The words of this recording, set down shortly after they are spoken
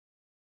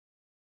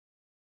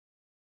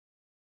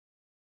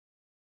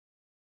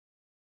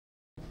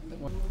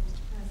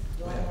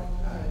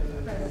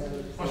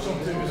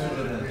Enchanté, Monsieur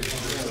le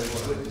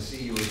Président. Good to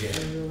see you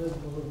again.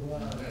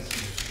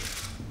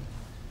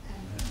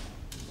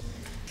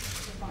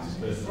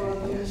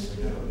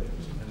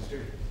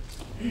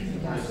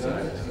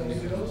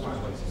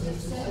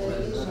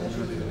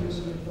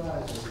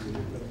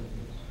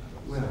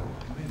 Well,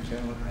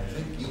 gentlemen, I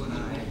think you and I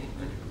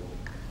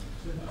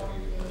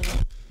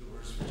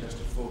yours for just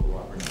a photo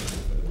opportunity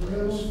for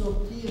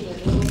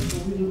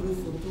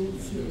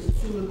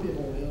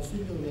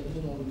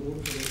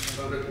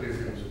the press.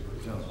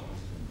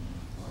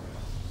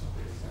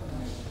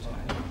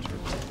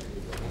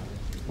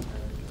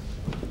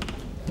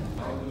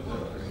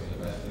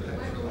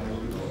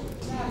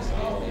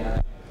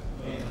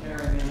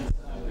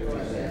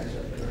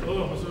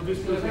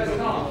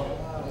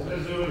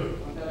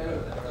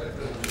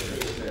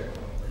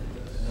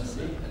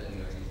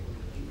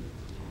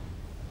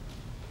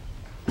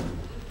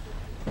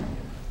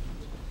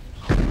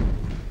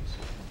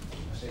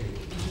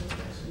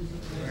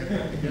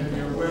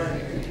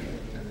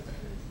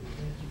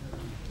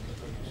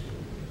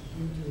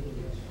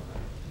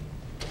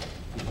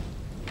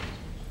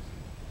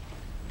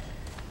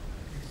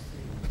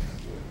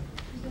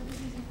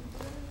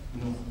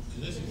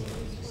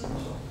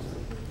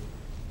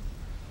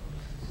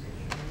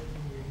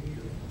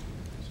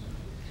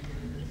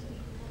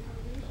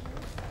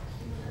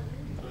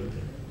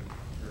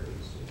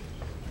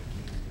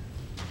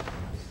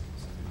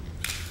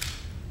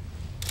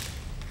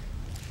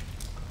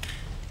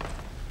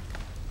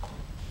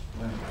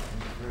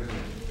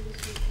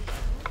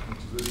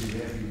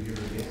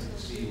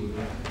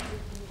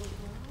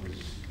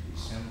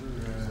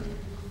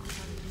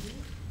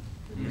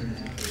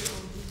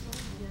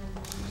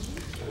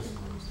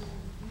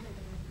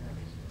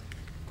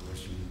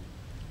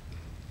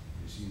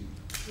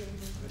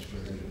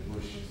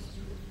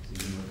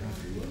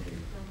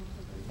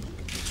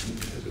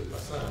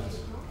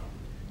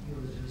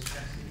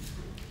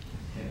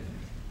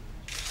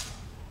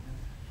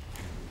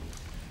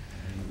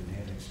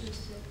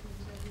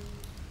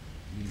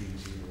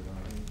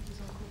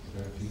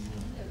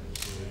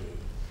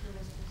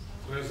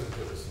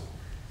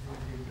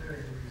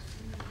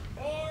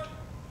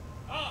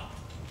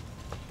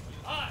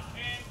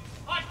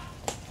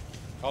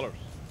 Colors.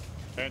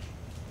 And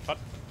cut.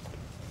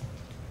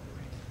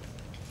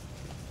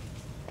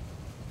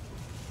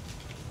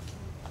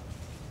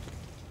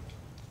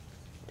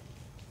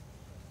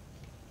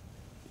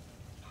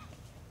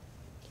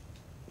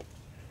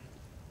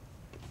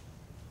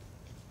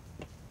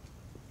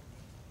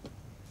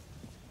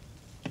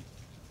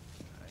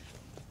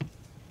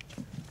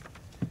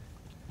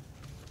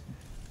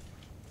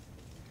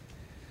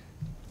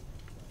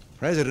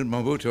 President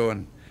Mobuto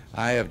and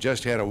I have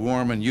just had a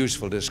warm and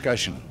useful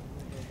discussion,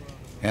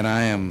 and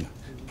I am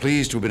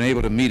pleased to have been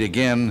able to meet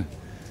again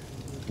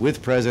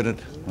with President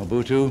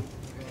Mobuto,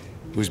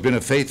 who's been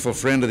a faithful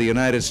friend of the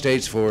United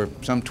States for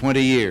some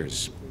 20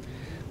 years.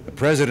 The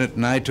President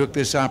and I took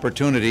this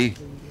opportunity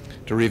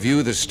to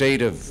review the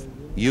state of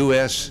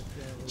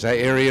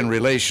U.S.-Zairean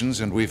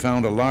relations, and we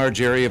found a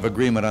large area of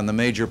agreement on the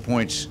major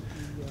points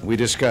we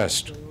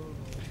discussed.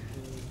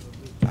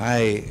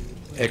 I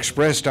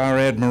expressed our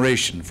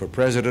admiration for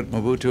President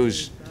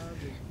Mobutu's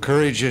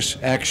courageous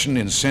action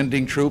in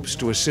sending troops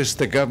to assist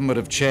the government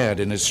of Chad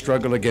in its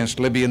struggle against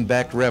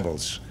Libyan-backed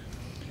rebels.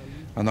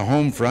 On the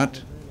home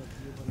front,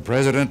 the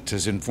President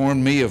has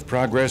informed me of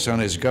progress on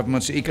his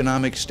government's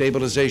economic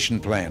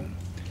stabilization plan.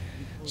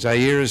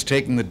 Zaire is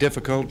taking the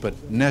difficult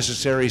but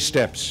necessary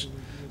steps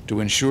to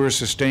ensure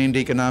sustained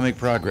economic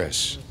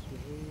progress.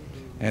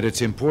 And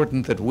it's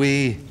important that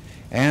we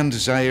and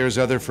Zaire's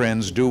other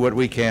friends do what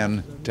we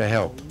can to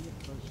help.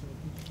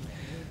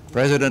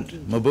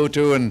 President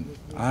Mobutu and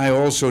I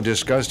also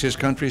discussed his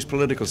country's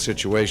political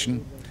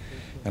situation,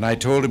 and I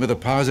told him of the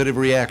positive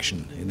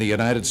reaction in the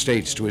United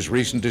States to his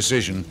recent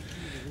decision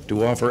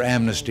to offer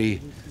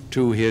amnesty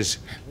to his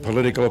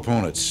political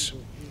opponents.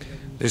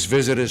 This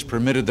visit has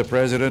permitted the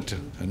President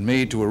and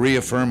me to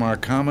reaffirm our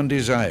common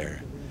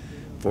desire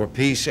for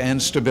peace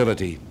and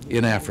stability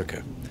in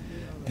Africa,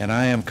 and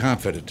I am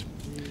confident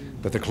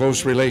that the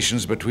close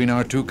relations between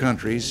our two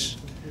countries,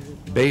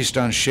 based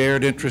on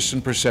shared interests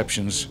and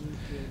perceptions,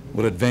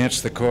 will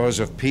advance the cause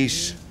of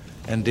peace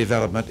and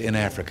development in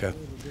Africa.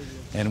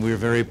 And we're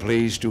very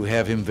pleased to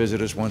have him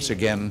visit us once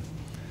again,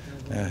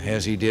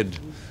 as he did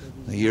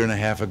a year and a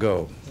half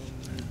ago.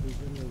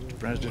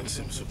 President.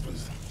 Monsieur le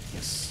Président.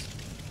 Yes.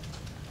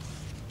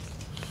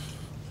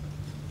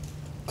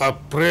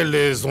 Après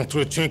les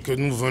entretiens que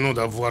nous venons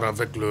d'avoir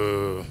avec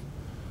le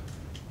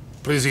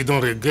président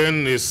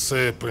Reagan et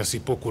ses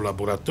principaux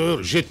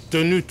collaborateurs, j'ai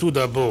tenu tout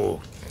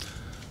d'abord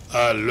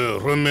à le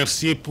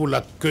remercier pour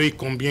l'accueil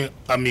combien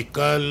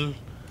amical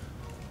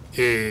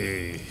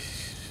et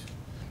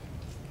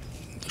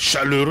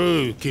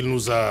chaleureux qu'il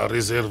nous a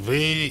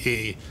réservé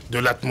et de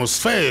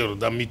l'atmosphère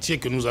d'amitié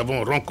que nous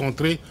avons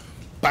rencontrée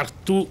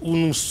partout où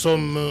nous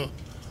sommes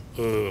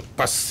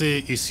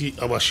passés ici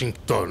à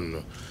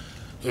Washington.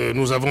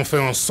 Nous avons fait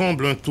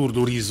ensemble un tour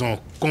d'horizon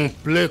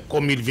complet,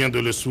 comme il vient de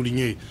le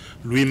souligner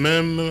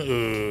lui-même,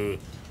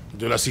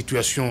 de la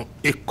situation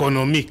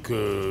économique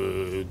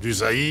du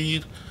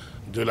Zaïre,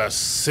 de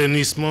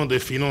l'assainissement des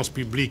finances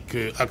publiques,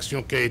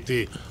 action qui a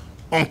été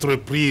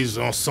entreprise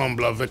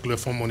ensemble avec le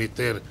Fonds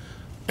monétaire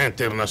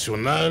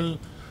international.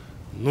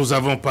 Nous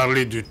avons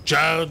parlé du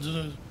Tchad,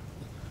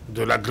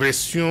 de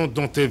l'agression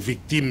dont est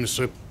victime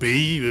ce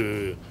pays,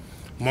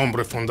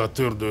 membre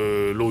fondateur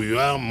de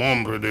l'OUA,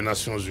 membre des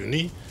Nations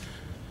Unies.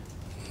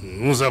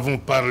 Nous avons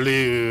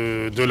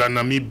parlé de la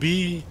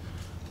Namibie,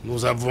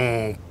 nous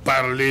avons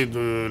parlé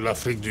de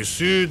l'Afrique du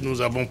Sud,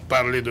 nous avons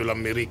parlé de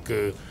l'Amérique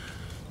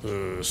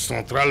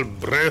centrale.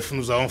 Bref,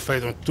 nous avons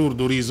fait un tour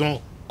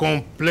d'horizon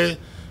complet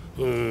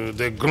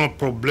des grands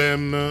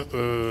problèmes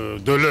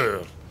de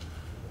l'heure.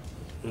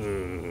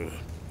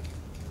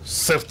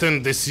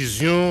 Certaines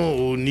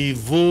décisions au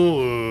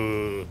niveau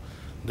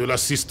de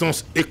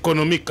l'assistance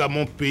économique à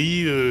mon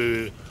pays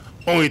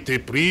ont été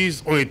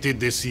prises, ont été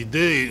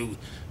décidées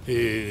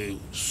et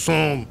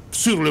sont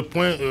sur le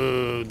point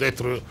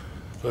d'être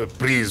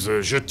prises.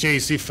 Je tiens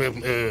ici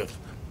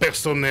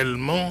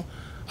personnellement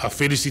à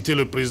féliciter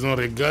le président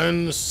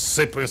Reagan,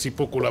 ses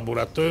principaux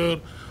collaborateurs,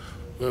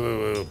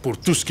 pour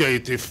tout ce qui a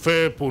été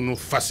fait pour nous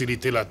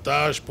faciliter la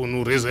tâche, pour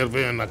nous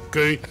réserver un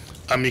accueil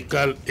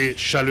amical et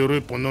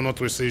chaleureux pendant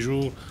notre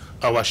séjour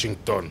à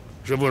Washington.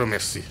 Je vous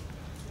remercie.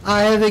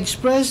 I have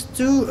expressed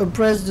to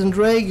President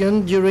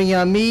Reagan during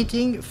our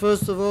meeting,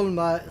 first of all,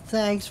 my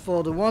thanks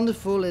for the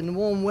wonderful and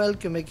warm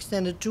welcome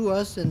extended to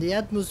us and the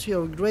atmosphere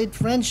of great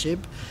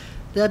friendship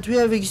that we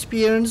have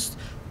experienced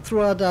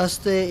throughout our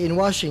stay in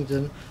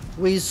Washington.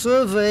 We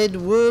surveyed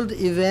world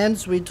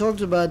events, we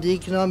talked about the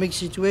economic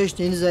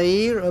situation in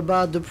Zaire,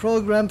 about the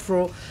program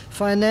for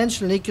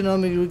financial and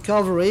economic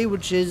recovery,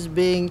 which is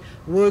being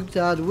worked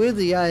out with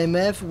the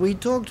IMF. We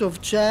talked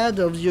of Chad,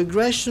 of the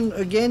aggression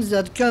against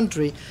that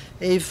country,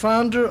 a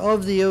founder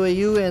of the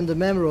OAU and a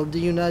member of the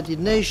United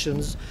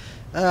Nations.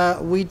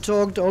 We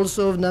talked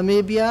also of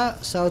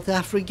Namibia, South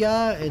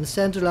Africa, and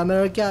Central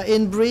America.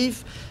 In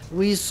brief,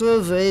 we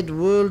surveyed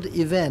world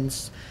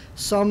events.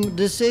 Some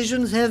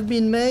decisions have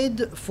been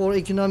made for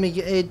economic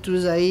aid to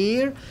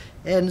Zaire,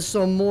 and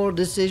some more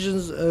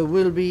decisions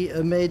will be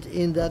made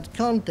in that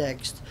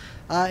context.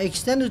 I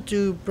extended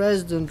to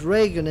President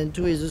Reagan and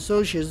to his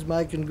associates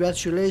my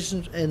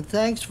congratulations and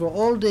thanks for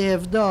all they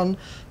have done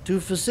to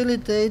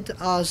facilitate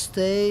our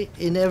stay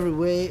in every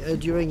way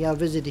during our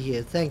visit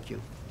here. Thank you.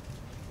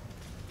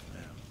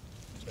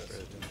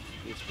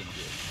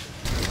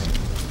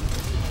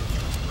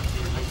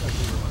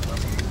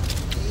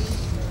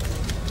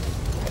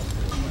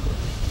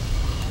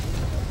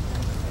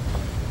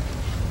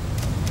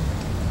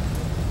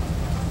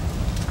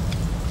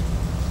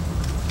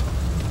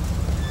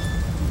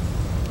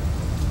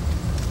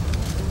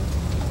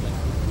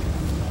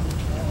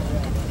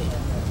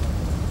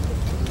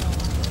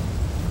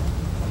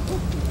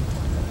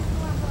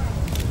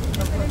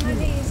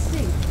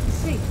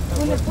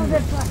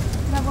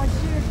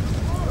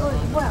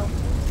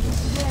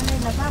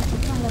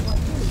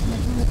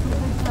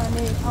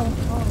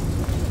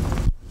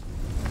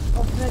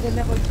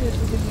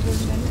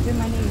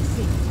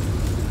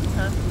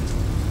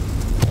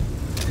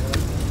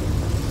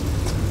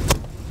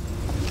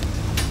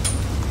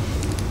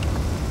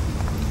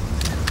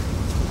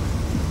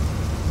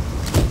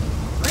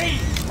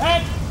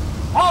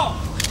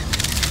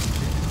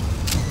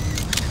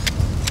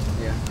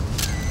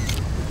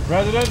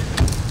 President,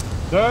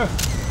 sir,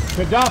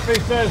 Gaddafi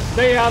says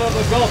stay out of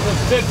the Gulf of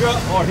Sidra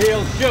or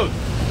he'll shoot.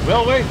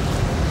 Will we?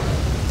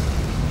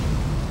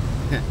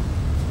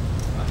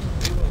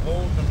 We will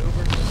hold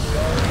maneuvers as we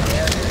already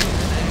have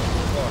in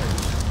international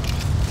waters.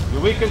 Do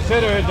we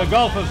consider the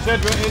Gulf of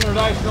Sidra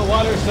international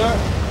waters, sir?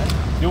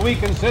 Do we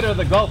consider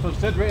the Gulf of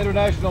Sidra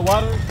international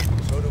waters?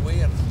 So do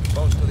we and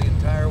most of the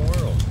entire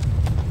world.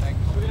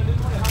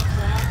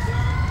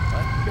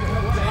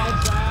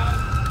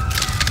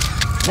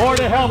 More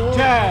to help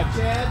Chad.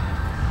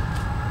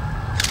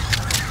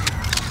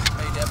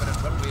 Made evident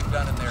what we have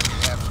done in their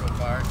behalf so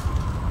far.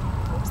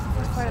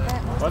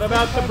 What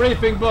about the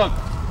briefing book?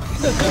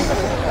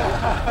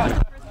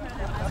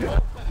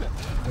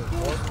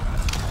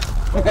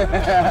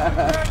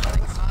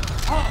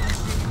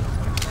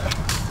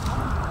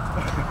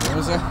 What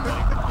was that?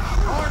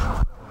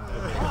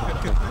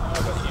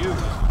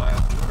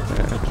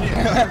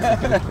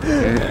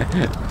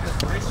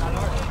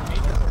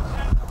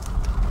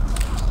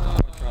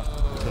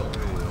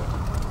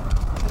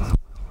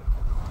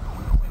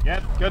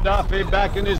 Get Gaddafi back in his